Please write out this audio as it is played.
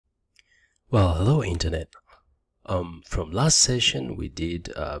Well, hello Internet. From last session we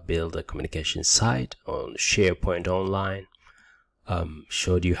did build a communication site on Sharepoint Online.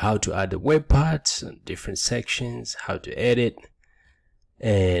 Showed you how to add the web parts and different sections, how to edit,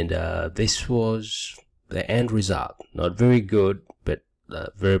 and this was the end result. Not very good, but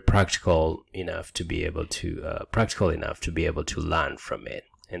very practical enough to be able to learn from it,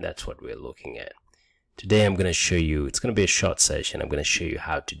 and that's what we're looking at. Today I'm going to show you, it's going to be a short session, I'm going to show you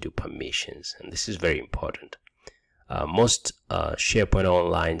how to do permissions, and this is very important. Most SharePoint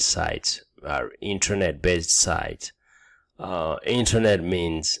Online sites are internet-based sites. Internet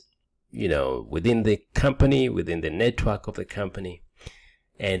means, within the company, within the network of the company,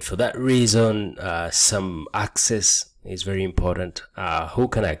 and for that reason, some access is very important. Who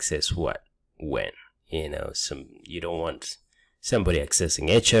can access what, when? You don't want somebody accessing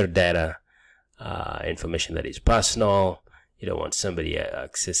HR data, information that is personal. You don't want somebody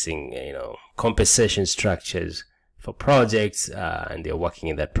accessing compensation structures for projects, and they're working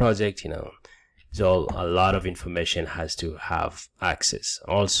in that project. So a lot of information has to have access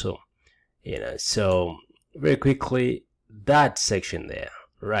also. So very quickly, that section there,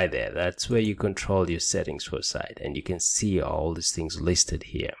 right there, that's where you control your settings for site, and you can see all these things listed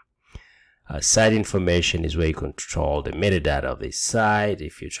here. Site information is where you control the metadata of the site.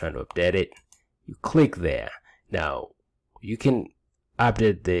 If you're trying to update it, you click there. Now you can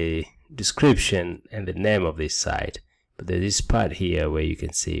update the description and the name of this site, but there's this part here where you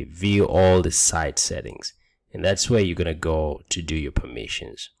can see view all the site settings, and that's where you're gonna go to do your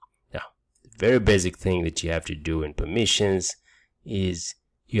permissions. Now, the very basic thing that you have to do in permissions is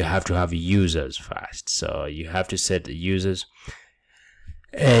you have to have users first. So you have to set the users,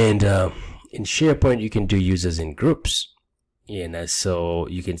 and in SharePoint you can do users in groups. So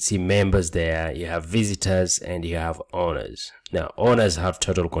you can see members there, you have visitors, and you have owners. Now owners have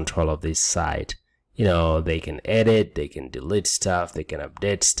total control of this site. They can edit, they can delete stuff, they can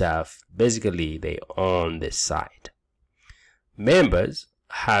update stuff. Basically they own the site. Members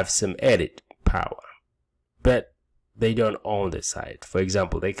have some edit power, but they don't own the site. For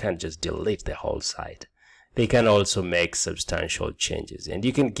example, they can't just delete the whole site. They can also make substantial changes, and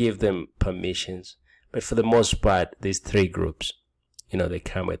you can give them permissions. But for the most part, these three groups, they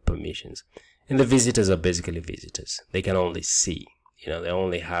come with permissions. And the visitors are basically visitors. They can only see. They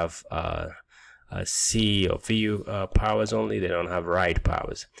only have see or view powers only. They don't have write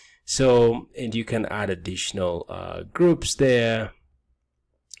powers. So, and you can add additional groups there,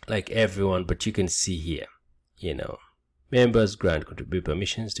 like everyone. But you can see here, members grant contribute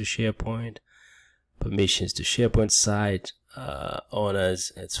permissions to SharePoint, permissions to SharePoint site,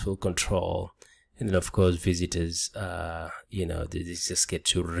 owners, it's full control. And then of course visitors, they just get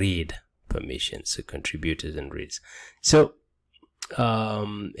to read permissions, so contributors and reads. So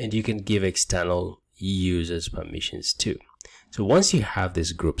and you can give external users permissions too. So once you have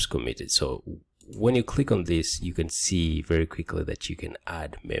these groups committed, so when you click on this, you can see very quickly that you can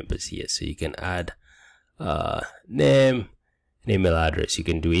add members here. So you can add name and email address. You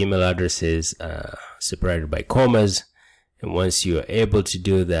can do email addresses separated by commas, and once you are able to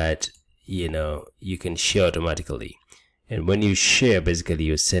do that, you can share automatically. And when you share, basically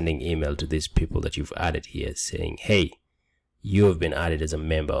you're sending email to these people that you've added here saying, hey, you have been added as a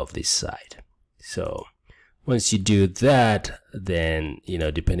member of this site. So once you do that, then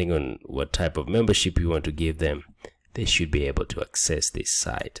depending on what type of membership you want to give them, they should be able to access this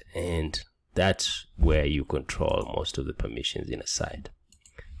site, and that's where you control most of the permissions in a site.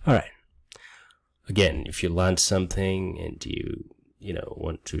 All right, again, if you learned something and you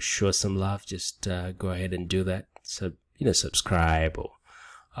want to show some love, just go ahead and do that. So subscribe or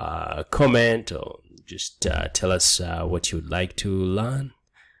comment, or just tell us what you would like to learn,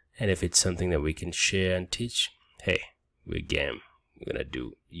 and if it's something that we can share and teach, hey, we're game. We're gonna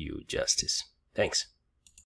do you justice. Thanks.